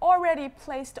if we already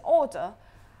placed the order?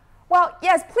 Well,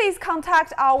 yes, please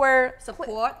contact our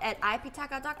support at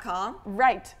ipitaka.com.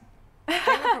 Right. They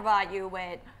will provide you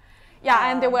with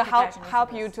and they will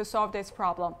help you to solve this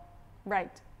problem.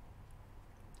 Right.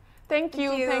 Thank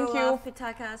you. Love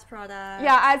Pitaka's product.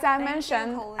 Yeah, as I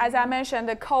mentioned,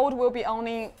 the code will be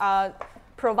only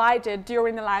provided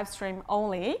during the live stream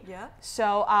only. Yeah.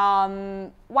 So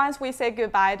once we say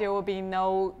goodbye, there will be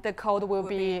the code will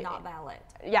be not valid.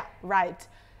 Yeah, right.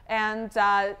 And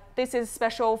this is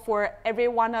special for every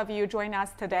one of you joining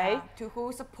us today. Yeah, to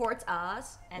who supports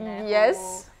us and then yes.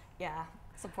 who,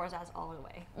 supports us all the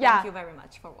way. Yeah. Thank you very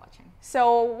much for watching.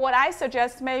 So what I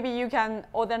suggest, maybe you can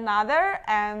order another,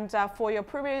 and for your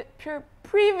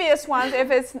previous ones, if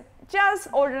it's just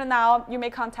order now, you may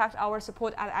contact our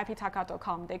support at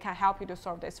ipitaka.com. They can help you to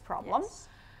solve this problem. Yes.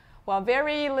 Well,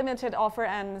 very limited offer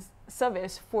and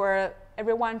service for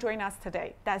everyone joining us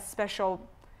today. That's special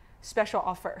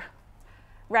offer.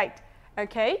 Right,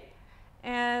 okay.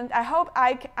 And I hope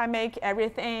I make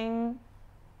everything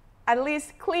at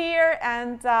least clear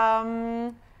and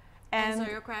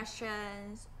answer your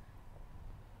questions.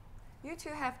 You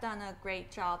two have done a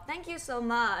great job. Thank you so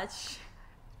much.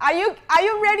 Are you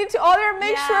ready to order?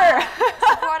 Make sure.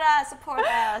 Support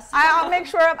us. I'll make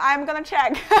sure. I'm gonna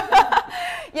check.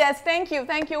 Yes, thank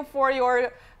you for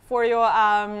your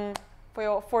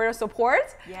support.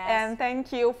 Yes. And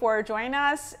thank you for joining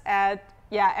us at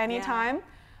anytime. Yeah.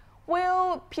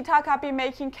 Will Pitaka be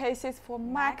making cases for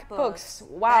MacBooks?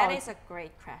 Wow, that is a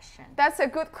great question. That's a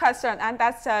good question, and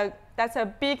that's a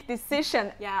big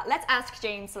decision. Yeah, let's ask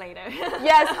James later.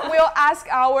 Yes, we'll ask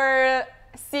our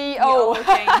CEO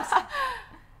James.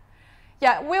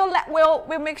 Yeah,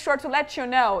 we'll make sure to let you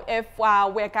know if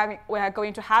we're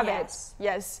going to have it.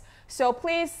 Yes. So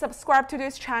please subscribe to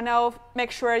this channel.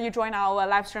 Make sure you join our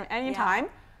live stream anytime.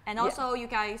 Yeah. And also, you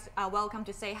guys are welcome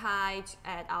to say hi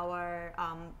at our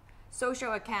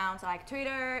social accounts like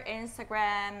Twitter,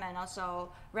 Instagram, and also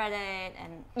Reddit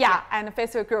and and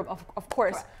Facebook group of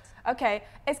course. Correct. Okay,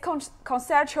 is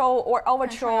concerto or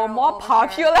overture more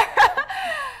popular?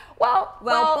 Well,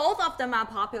 both of them are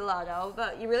popular though,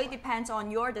 but it really depends on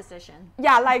your decision.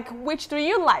 Yeah, like which do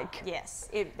you like? Yes,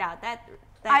 that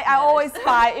I always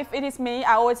buy. If it is me,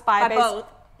 I always buy both.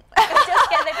 Just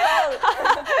get it both.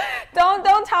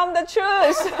 Don't tell them to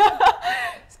choose.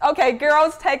 Okay,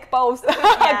 girls take both.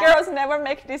 Yeah. Girls never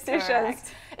make decisions.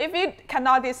 Correct. If you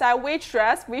cannot decide which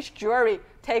dress, which jewelry,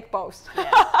 take both.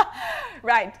 Yes.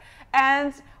 Right.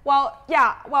 And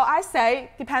I say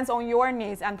depends on your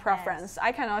needs and preference. Yes.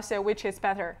 I cannot say which is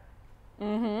better.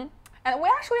 And we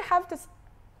actually have this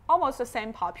almost the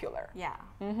same popular. Yeah.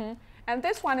 And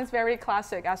this one is very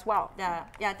classic as well.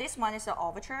 Yeah. This one is the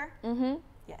overture.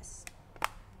 Yes.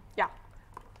 Yeah.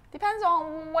 Depends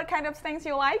on what kind of things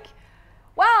you like.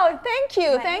 Wow, thank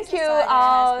you.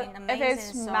 If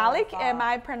it's Malik, am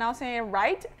I pronouncing it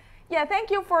right? Yeah,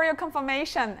 thank you for your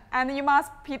confirmation. And you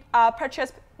must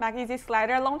purchase Mac Easy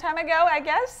Slider a long time ago, I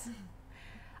guess.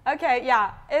 Okay,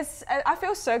 yeah, I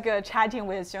feel so good chatting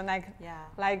with you.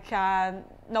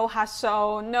 No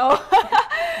hassle, no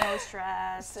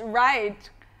stress. Right.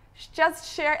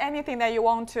 Just share anything that you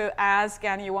want to ask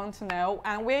and you want to know,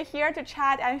 and we're here to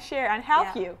chat and share and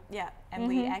help you. Yeah, and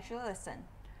we actually listen.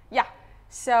 Yeah.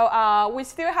 So we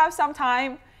still have some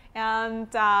time, and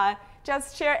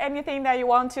just share anything that you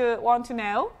want to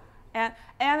know,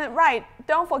 and right.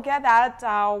 Don't forget that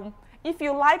if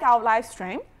you like our live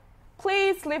stream,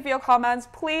 please leave your comments.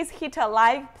 Please hit a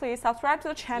like. Please subscribe to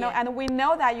the channel, and we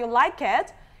know that you like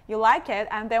it.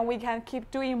 And then we can keep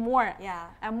doing more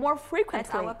and more frequently.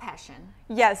 That's our passion.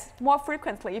 Yes, more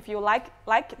frequently if you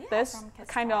like this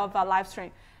kind of live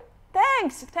stream.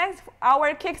 Thanks,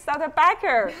 our Kickstarter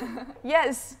backer.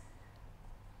 Yes.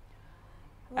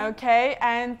 Okay,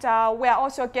 and we are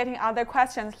also getting other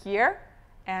questions here,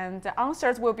 and the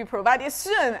answers will be provided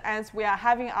soon as we are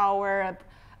having our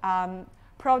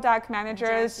product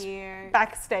managers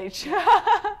backstage.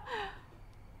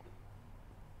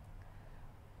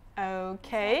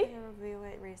 Okay. You reviewed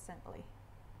it recently.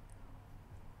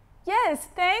 Yes,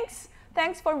 thanks.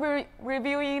 Thanks for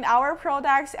reviewing our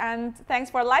products, and thanks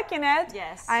for liking it.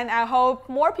 Yes. And I hope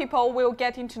more people will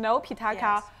get to know Pitaka.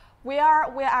 Yes. We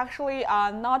are actually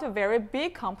not a very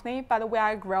big company, but we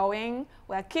are growing.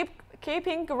 We are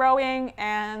keeping growing,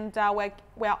 and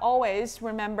we are always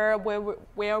remember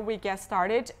where we get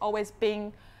started. Always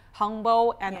being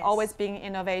humble and always being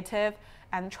innovative,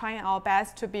 and trying our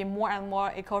best to be more and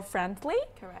more eco-friendly.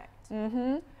 Correct.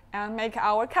 And make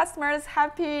our customers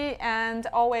happy, and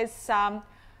always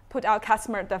put our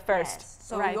customer the first. Yes.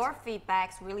 So your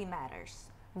feedbacks really matters.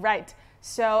 Right.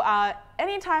 So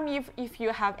anytime if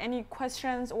you have any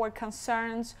questions or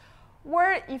concerns,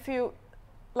 or if you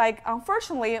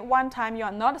unfortunately one time you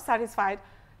are not satisfied,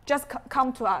 just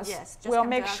come to us. Yes. We'll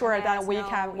make sure that we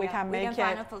can make it.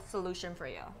 Find a solution for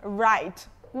you. Right.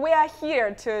 We are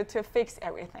here to fix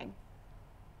everything.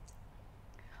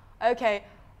 Okay.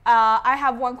 I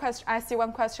have one question. I see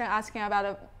one question asking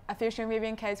about a fusion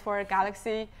weaving case for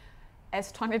Galaxy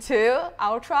S22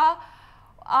 Ultra.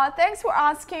 Thanks for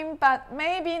asking, but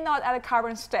maybe not at the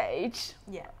current stage.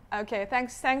 Yeah. Okay,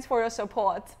 thanks for your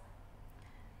support.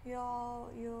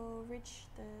 You'll reach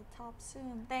the top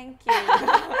soon. Thank you. Yeah,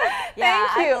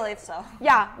 Thank you. I believe so.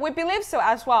 Yeah, we believe so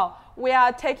as well. We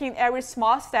are taking every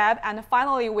small step, and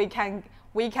finally we can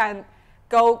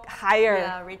go higher.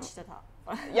 Yeah, reach the top.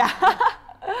 Yeah.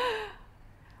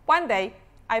 One day,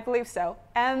 I believe so.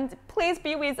 And please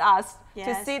be with us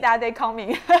to see that day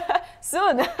coming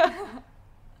soon.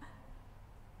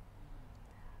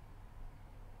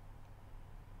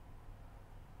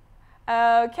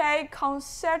 Okay,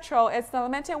 conceptual. It's the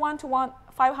limited 1 to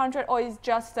 500, or is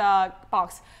just a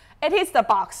box? It is the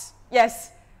box.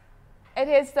 Yes, it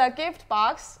is the gift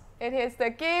box. It is the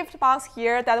gift box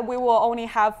here that we will only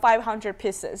have 500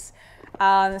 pieces.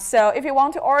 So if you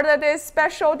want to order this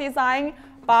special design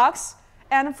box,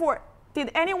 and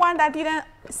did anyone that didn't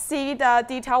see the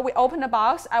detail, we open the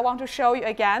box. I want to show you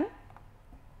again.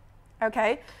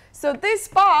 Okay, so this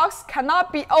box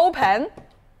cannot be opened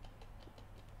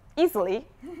easily,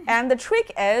 and the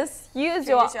trick is use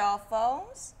your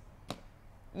phones.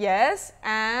 Yes,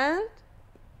 and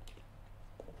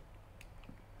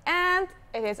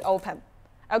it is open.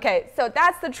 Okay, so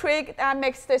that's the trick that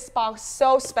makes this box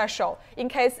so special, in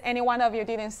case any one of you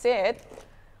didn't see it.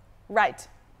 Right.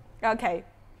 Okay.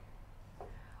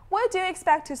 What do you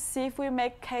expect to see if we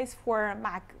make case for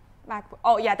MacBook?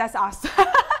 Oh yeah, that's us.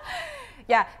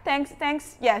 Yeah,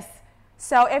 thanks, yes.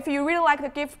 So if you really like the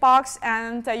gift box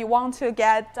and you want to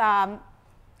get a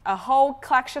whole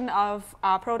collection of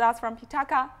products from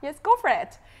Pitaka, yes, go for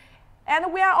it.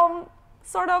 And we are on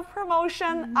sort of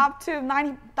promotion up to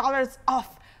 $90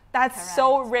 off. That's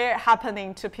so rare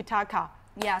happening to Pitaka.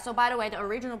 Yeah, so by the way, the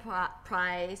original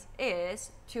price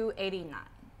is $289.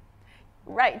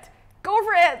 Right, go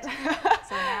for it.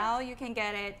 So now you can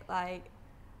get it like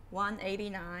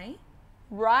 $189.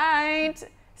 Right.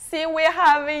 See, we're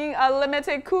having a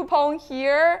limited coupon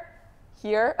here.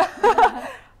 Here.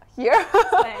 Here.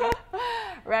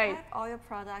 Right. All your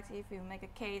products, if you make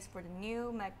a case for the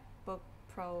new MacBook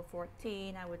Pro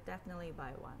 14, I would definitely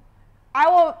buy one. I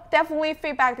will definitely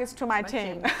feedback this to my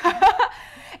team.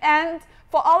 And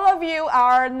for all of you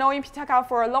are knowing Pitaka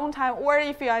for a long time, or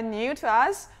if you are new to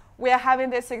us, we are having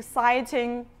this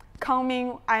exciting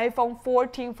coming iPhone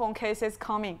 14 phone cases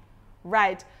coming.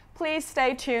 Right. Please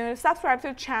stay tuned, subscribe to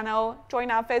the channel, join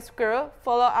our Facebook group,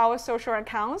 follow our social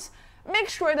accounts. Make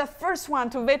sure the first one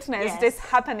to witness this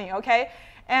happening, okay?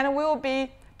 And we will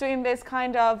be doing this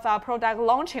kind of product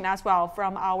launching as well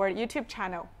from our YouTube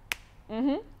channel.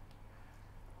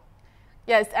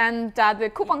 Yes, and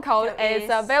the coupon code is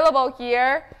available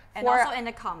here. And also in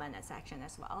the comment section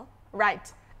as well.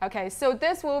 Right. Okay, so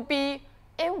this will be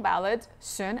invalid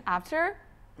soon after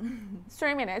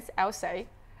 3 minutes, I'll say.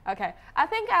 Okay, I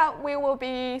think we will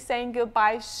be saying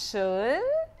goodbye soon.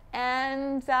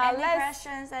 And any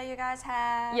questions that you guys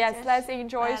have? Yes, let's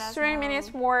enjoy 3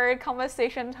 minutes more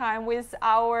conversation time with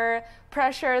our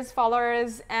precious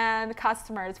followers and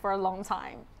customers for a long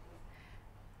time.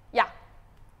 Yeah.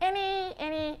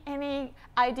 Any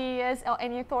ideas or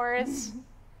any thoughts?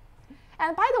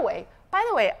 And by the way,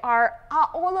 are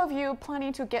all of you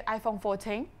planning to get iPhone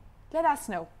 14? Let us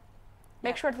know.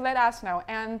 Make sure to let us know,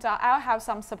 and I'll have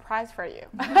some surprise for you.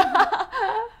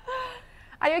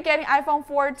 Are you getting iPhone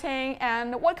 14,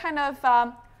 and what kind of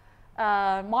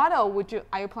model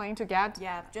are you planning to get?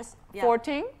 Yeah, just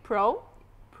 14 Pro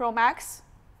Max.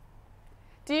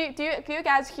 Do you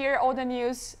guys hear all the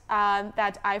news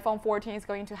that iPhone 14 is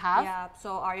going to have? Yeah.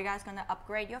 So are you guys gonna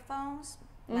upgrade your phones?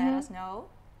 Let us know,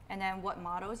 and then what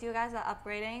models you guys are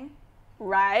upgrading.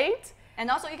 Right. And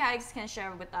also you guys can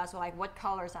share with us like what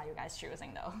colors are you guys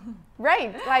choosing though.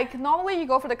 Right, like normally you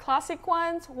go for the classic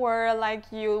ones, or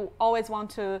like you always want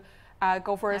to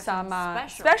go for some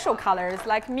special colors.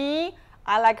 Like me,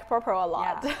 I like purple a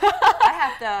lot. Yeah. I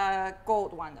have the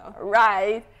gold one though.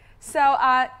 Right. So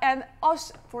and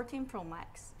also 14 Pro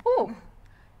Max. Oh,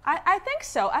 I think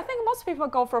so. I think most people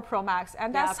go for Pro Max,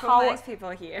 and that's Pro how Max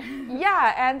people here.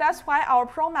 Yeah, and that's why our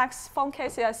Pro Max phone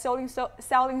cases are selling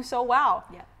so well.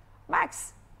 Yeah.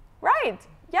 Max, right?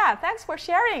 Yeah, thanks for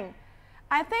sharing.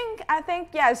 I think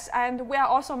yes, and we are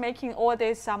also making all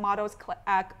these models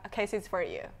cases for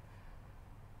you.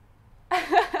 Max,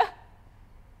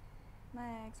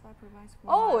 why provides for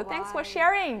oh, thanks for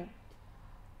sharing.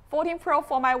 14 Pro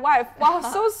for my wife. Wow,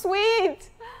 so sweet.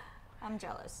 I'm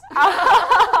jealous.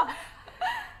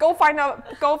 Go find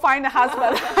a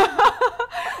husband.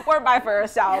 Or buy for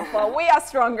yourself. We are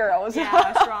strong girls.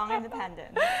 Yeah, strong,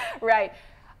 independent. Right.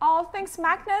 All things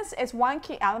magnets is one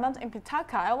key element in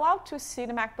Pitaka. I love to see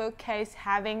the MacBook case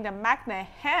having the magnet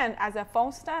hand as a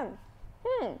phone stand.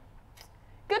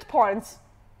 Good points.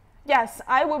 Yes,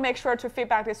 I will make sure to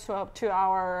feedback this to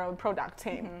our product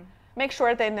team. Make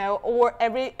sure they know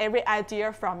every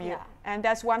idea from you. Yeah. And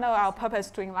that's one of our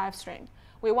purpose doing live stream.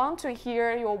 We want to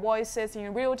hear your voices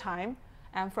in real time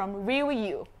and from real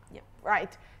you. Yep.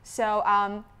 Right. So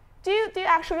do you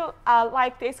actually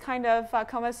like this kind of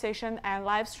conversation and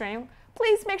live stream?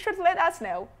 Please make sure to let us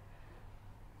know.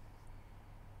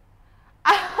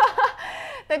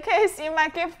 The case in my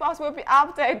gift box will be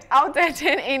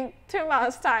outdated in 2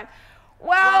 months' time.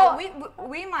 Well,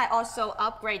 we might also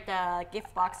upgrade the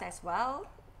gift box as well.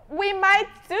 We might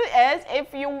do it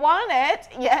if you want it,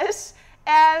 yes.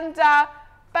 And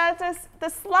but the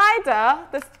slider,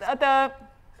 the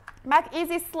Mac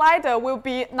Easy slider will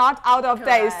be not out of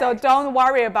date, so don't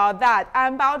worry about that.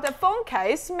 And about the phone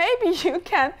case, maybe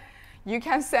you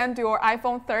can send your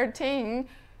iPhone 13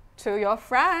 to your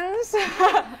friends,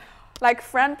 like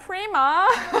friend Prima.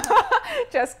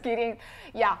 Just kidding.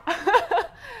 Yeah.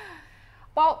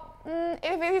 Well,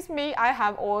 if it is me, I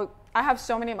have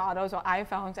so many models of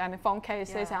iPhones and phone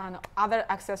cases and other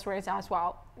accessories as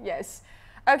well. Yes.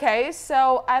 Okay,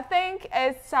 so I think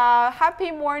it's a happy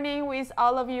morning with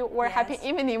all of you, or happy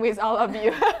evening with all of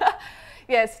you.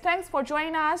 Yes, thanks for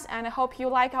joining us, and I hope you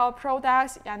like our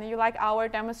products and you like our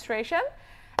demonstration.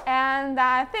 And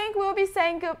I think we'll be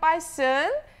saying goodbye soon.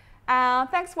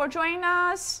 Thanks for joining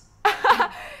us.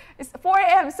 It's 4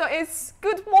 a.m., so it's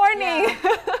good morning.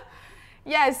 Yeah.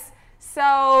 Yes,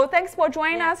 so thanks for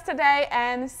joining us today,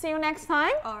 and see you next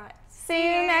time. All right. See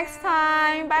you next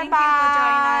time. Bye-bye. Thank you for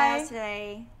joining us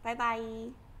today.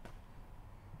 Bye-bye.